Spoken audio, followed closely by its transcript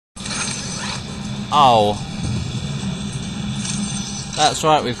Oh. That's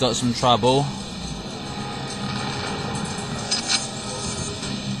right, we've got some trouble.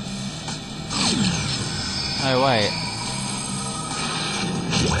 Oh, wait.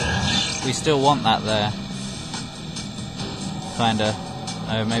 We still want that there. Kinda.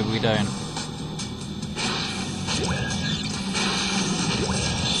 Oh, maybe we don't.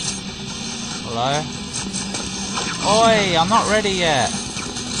 Hello? Oi! I'm not ready yet!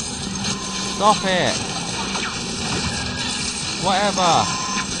 Stop it! Whatever!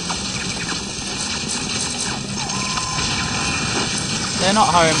 They're not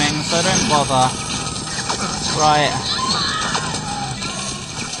homing, so don't bother. Right.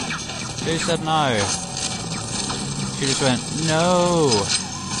 Who said no? She just went, no!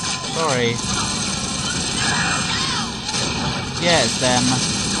 Sorry. Yeah, it's them.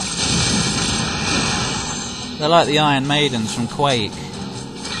 They're like the Iron Maidens from Quake.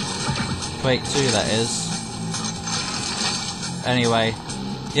 Quake 2, that is. Anyway.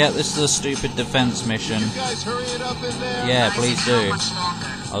 Yeah, this is a stupid defense mission. You guys hurry it up in there. Yeah, please do.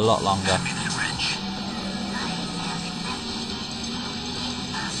 A lot longer.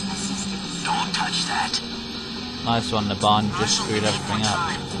 Don't touch that. Nice one, Naban. You just screwed everything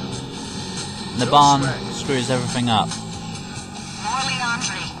up. Naban screws everything up.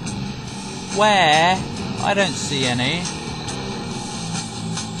 Where? I don't see any.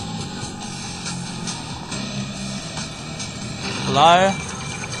 Hello?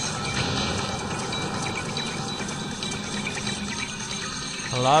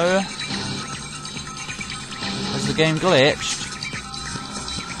 Hello? Has the game glitched?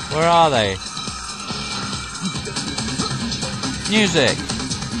 Where are they? Music!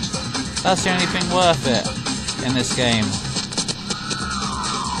 That's the only thing worth it in this game.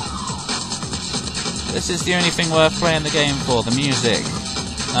 This is the only thing worth playing the game for, the music.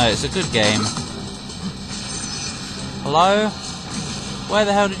 No, it's a good game. Hello? Where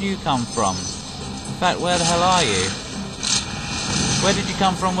the hell did you come from? In fact, where the hell are you? Where did you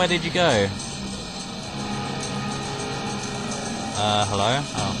come from? Where did you go? Hello?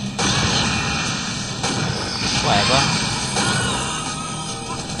 Oh. Whatever.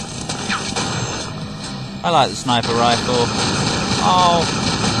 I like the sniper rifle. Oh!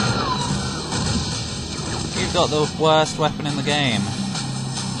 You've got the worst weapon in the game.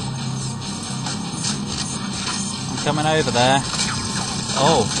 I'm coming over there.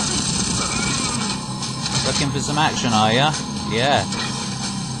 Oh. Looking for some action, are ya? Yeah.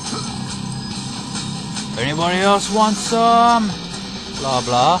 Anybody else want some? Blah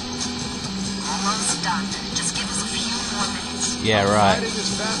blah. Almost done. Just give us a few more minutes. Yeah, right. I'm riding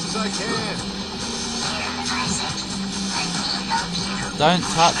as fast as I can. Don't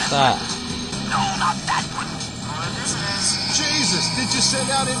touch that. No, not that one. More visitors. Jesus, did you send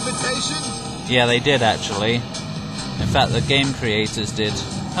out invitations? Yeah, they did actually. In fact, the game creators did.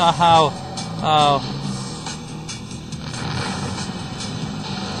 Oh, how? Oh.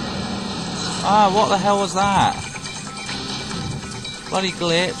 Ah, what the hell was that? Bloody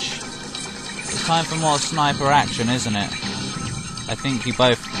glitch. It's time for more sniper action, isn't it? I think you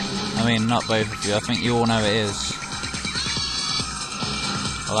both... I mean, not both of you. I think you all know it is.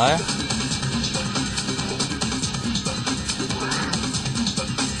 Hello?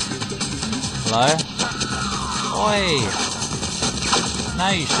 Hello? Oi! Now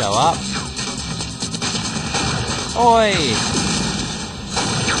you show up. Oi!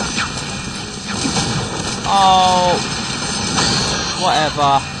 Oh!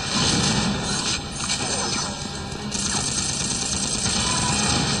 Whatever.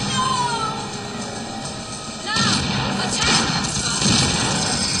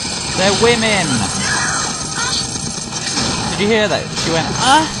 They're women! Did you hear that? She went,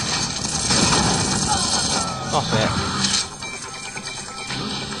 ah? Stop it.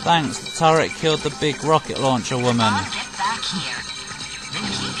 Thanks, the turret killed the big rocket launcher woman. Get back here. And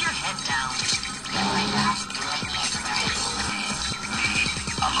keep your head down.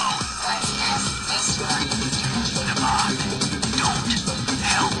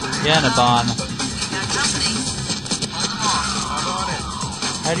 Yeah, Naban. They're jumping. I'm on it.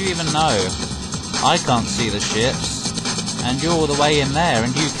 How do you even know? I can't see the ships. And you're all the way in there,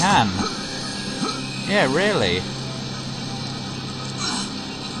 and you can. Yeah, really.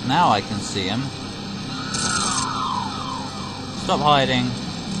 Now I can see him. Stop hiding.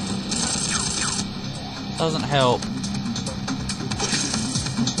 Doesn't help.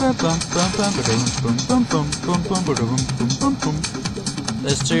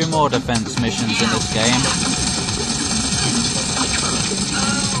 There's 2 more defense missions in this game.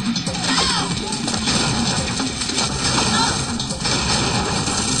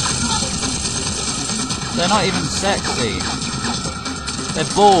 They're not even sexy.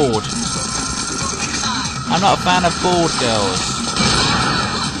 They're bald. I'm not a fan of bald girls.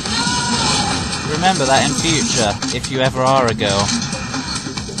 Remember that in future, if you ever are a girl.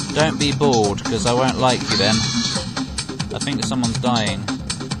 Don't be bald, because I won't like you then. I think someone's dying. I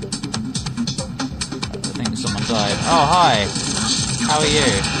think someone died. Oh, hi! How are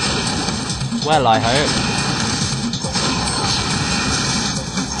you? Well, I hope.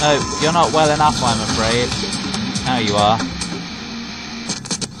 No, you're not well enough, I'm afraid. Now you are.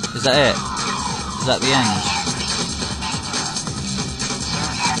 Is that it? Is that the end?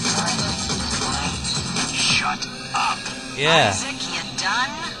 Shut up. Yeah. Isaac, you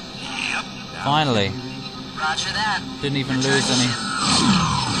done? Yep. Finally. Roger that. Didn't even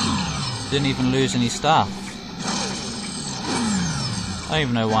lose any stuff. I don't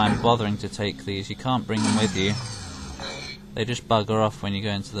even know why I'm bothering to take these. You can't bring them with you. They just bugger off when you go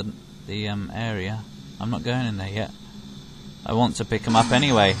into the area. I'm not going in there yet. I want to pick them up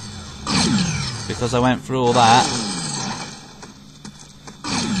anyway. Because I went through all that.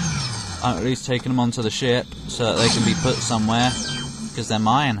 I'm at least taking them onto the ship so that they can be put somewhere. Because they're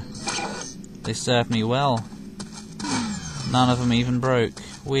mine. They served me well. None of them even broke.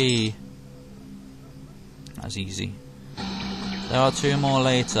 Whee! That's easy. There are 2 more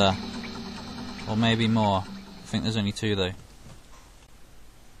later. Or maybe more. I think there's only 2 though.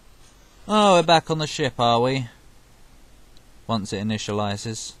 Oh, we're back on the ship, are we? Once it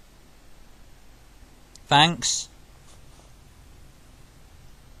initializes. Thanks.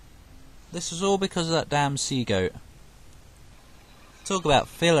 This was all because of that damn sea goat. Talk about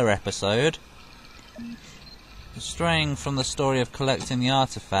filler episode. Straying from the story of collecting the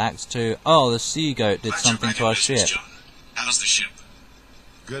artifacts to, oh, the sea goat did something to our ship. How's the ship?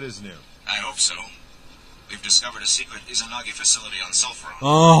 Good as new. I hope so. We've discovered a secret Izanagi facility on Sulfuron.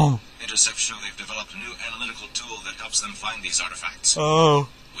 Oh. Intercepts show they've developed a new analytical tool that helps them find these artifacts. Oh.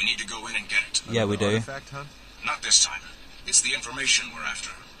 We need to go in and get it. Yeah, we do. Artifact hunt? Not this time. It's the information we're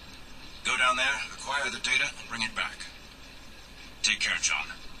after. Go down there, acquire the data, and bring it back. Take care,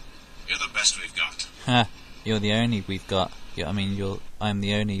 John. You're the best we've got. Ha. You're the only we've got. Yeah, I mean, I'm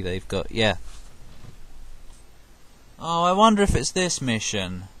the only they've got. Yeah. Oh, I wonder if it's this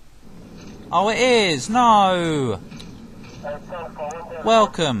mission. Oh, it is! No!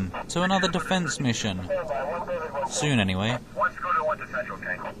 Welcome to another defense mission. Soon, anyway.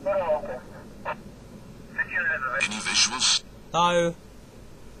 Any visuals? No.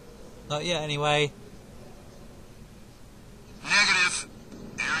 Not yet, anyway. Negative.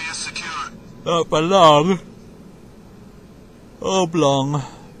 Area secure. Not for long. Oblong.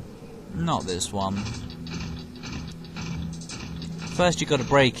 Not this one. First you gotta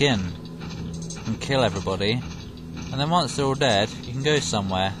break in and kill everybody, and then once they're all dead you can go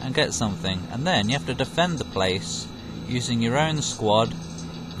somewhere and get something, and then you have to defend the place using your own squad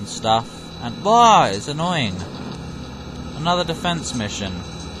and stuff, and wow, it's annoying. Another defense mission.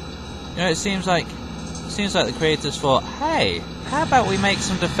 You know, it seems like the creators thought, hey, how about we make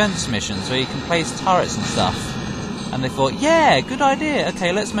some defense missions where you can place turrets and stuff? And they thought, yeah, good idea.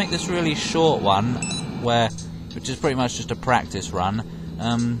 Okay, let's make this really short one, which is pretty much just a practice run.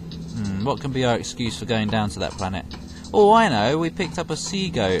 What can be our excuse for going down to that planet? Oh, I know. We picked up a sea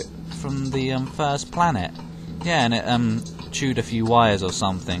goat from the first planet. Yeah, and it chewed a few wires or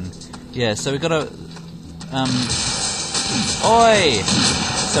something. Yeah, so we gotta oi!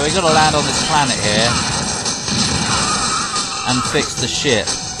 So we gotta land on this planet here and fix the ship.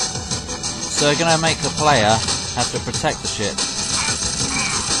 So we're gonna make the player have to protect the ship.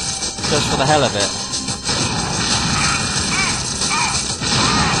 Just for the hell of it.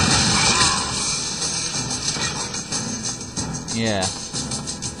 Yeah.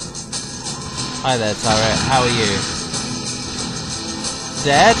 Hi there, turret. How are you?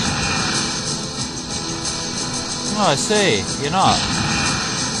 Dead? Oh, I see. You're not.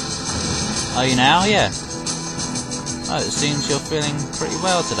 Are you now? Yeah. Oh, it seems you're feeling pretty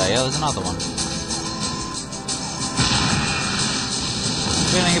well today. Oh, there's another one.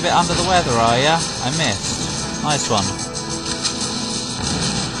 Feeling a bit under the weather, are ya? I missed. Nice one.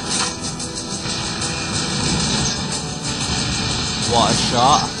 What a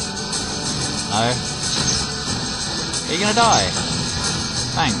shot. No. Are you gonna die?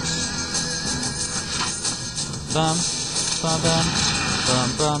 Thanks. Bum, bum, bum, bum,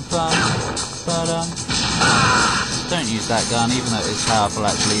 bum, bum, ba-dum. Don't use that gun, even though it's powerful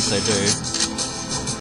actually, so do.